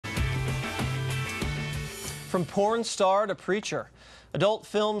From porn star to preacher, adult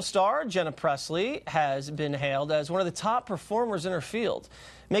film star Jenna Presley has been hailed as one of the top performers in her field,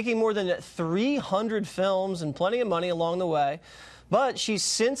 making more than 300 films and plenty of money along the way. But she's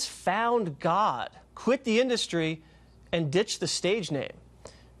since found God, quit the industry, and ditched the stage name.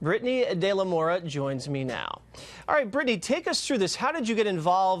 Brittni De La Mora joins me now. All right, Brittni, take us through this. How did you get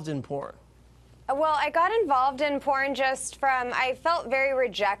involved in porn? Well, I got involved in porn just from, I felt very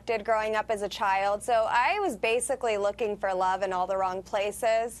rejected growing up as a child, so I was basically looking for love in all the wrong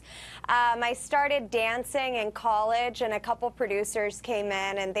places. I started dancing in college, and a couple producers came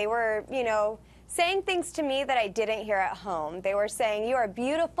in, and they were, saying things to me that I didn't hear at home. They were saying, "You are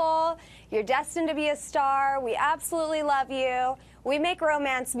beautiful, you're destined to be a star, we absolutely love you. We make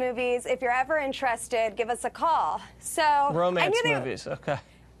romance movies. If you're ever interested, give us a call." So romance movies, okay.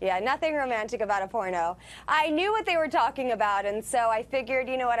 Yeah, nothing romantic about a porno. I knew what they were talking about, and so I figured,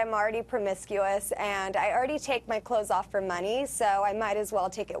 you know what, I'm already promiscuous, and I already take my clothes off for money, so I might as well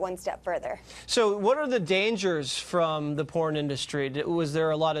take it one step further. So what are the dangers from the porn industry? Was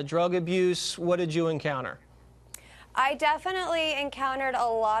there a lot of drug abuse? What did you encounter? I definitely encountered a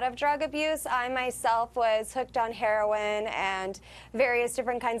lot of drug abuse. I myself was hooked on heroin and various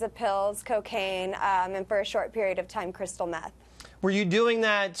different kinds of pills, cocaine, and for a short period of time, crystal meth. Were you doing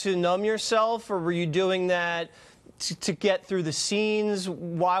that to numb yourself, or were you doing that to get through the scenes?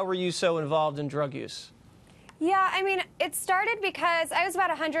 Why were you so involved in drug use? Yeah, I mean, it started because I was about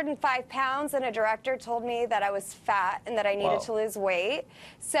 105 pounds, and a director told me that I was fat and that I needed to lose weight.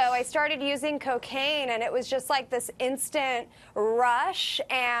 So I started using cocaine, and it was just like this instant rush,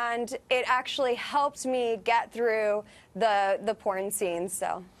 and it actually helped me get through the porn scenes.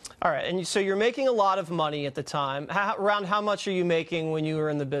 So. All right, and so you're making a lot of money at the time. Around how much are you making when you were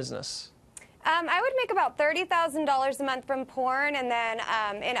in the business? I would make about $30,000 a month from porn, and then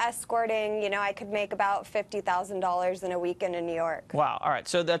in escorting, I could make about $50,000 in a weekend in New York. Wow, all right,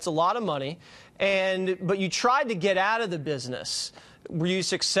 so that's a lot of money, but you tried to get out of the business. Were you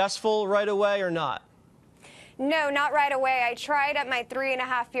successful right away or not? No, not right away. I tried at my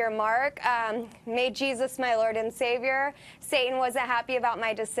 3.5-year mark, made Jesus my Lord and Savior. Satan wasn't happy about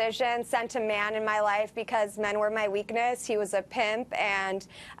my decision, sent a man in my life because men were my weakness. He was a pimp, and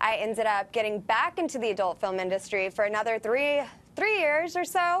I ended up getting back into the adult film industry for another three years or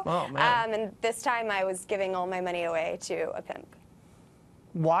so. Oh, man. And this time I was giving all my money away to a pimp.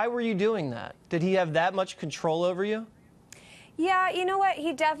 Why were you doing that? Did he have that much control over you? Yeah, you know what?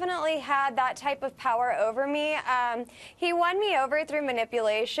 He definitely had that type of power over me. He won me over through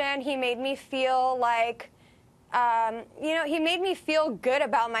manipulation. He made me feel like, he made me feel good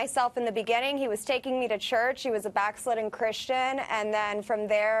about myself in the beginning. He was taking me to church. He was a backslidden Christian. And then from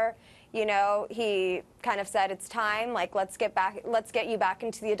there, he kind of said, it's time, like, let's get you back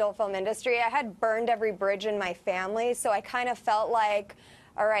into the adult film industry. I had burned every bridge in my family, so I kind of felt like,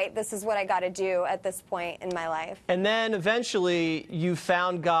 all right, this is what I got to do at this point in my life. And then eventually you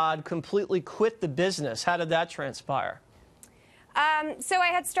found God, completely quit the business. How did that transpire? So I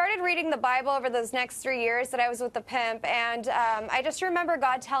had started reading the Bible over those next 3 years that I was with the pimp, and I just remember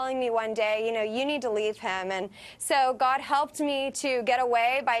God telling me one day, you need to leave him. And so God helped me to get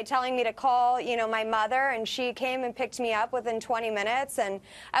away by telling me to call, my mother, and she came and picked me up within 20 minutes. And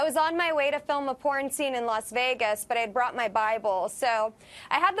I was on my way to film a porn scene in Las Vegas, but I had brought my Bible. So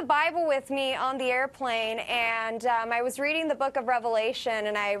I had the Bible with me on the airplane, and I was reading the book of Revelation,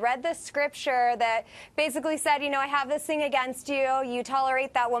 and I read this scripture that basically said, I have this thing against you. You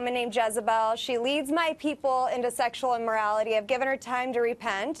tolerate that woman named Jezebel. She leads my people into sexual immorality. I've given her time to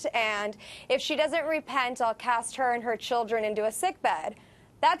repent, and if she doesn't repent, I'll cast her and her children into a sickbed.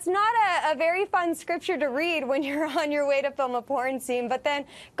 That's not a very fun scripture to read when you're on your way to film a porn scene, but then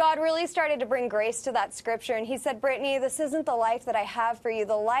God really started to bring grace to that scripture, and he said, Brittni, this isn't the life that I have for you.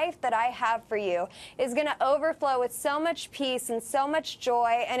 The life that I have for you is going to overflow with so much peace and so much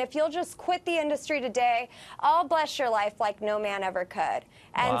joy, and if you'll just quit the industry today, I'll bless your life like no man ever could.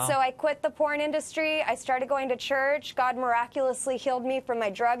 And so I quit the porn industry. I started going to church. God miraculously healed me from my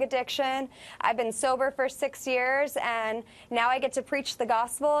drug addiction. I've been sober for 6 years, and now I get to preach the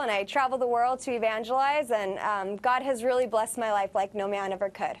gospel, and I travel the world to evangelize, and God has really blessed my life like no man ever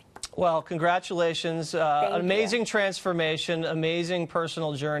could. Well, congratulations. Amazing transformation, amazing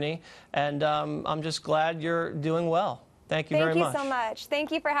personal journey, and I'm just glad you're doing well. Thank you very much. Thank you so much.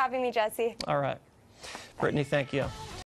 Thank you for having me, Jesse. All right. Brittni, thank you.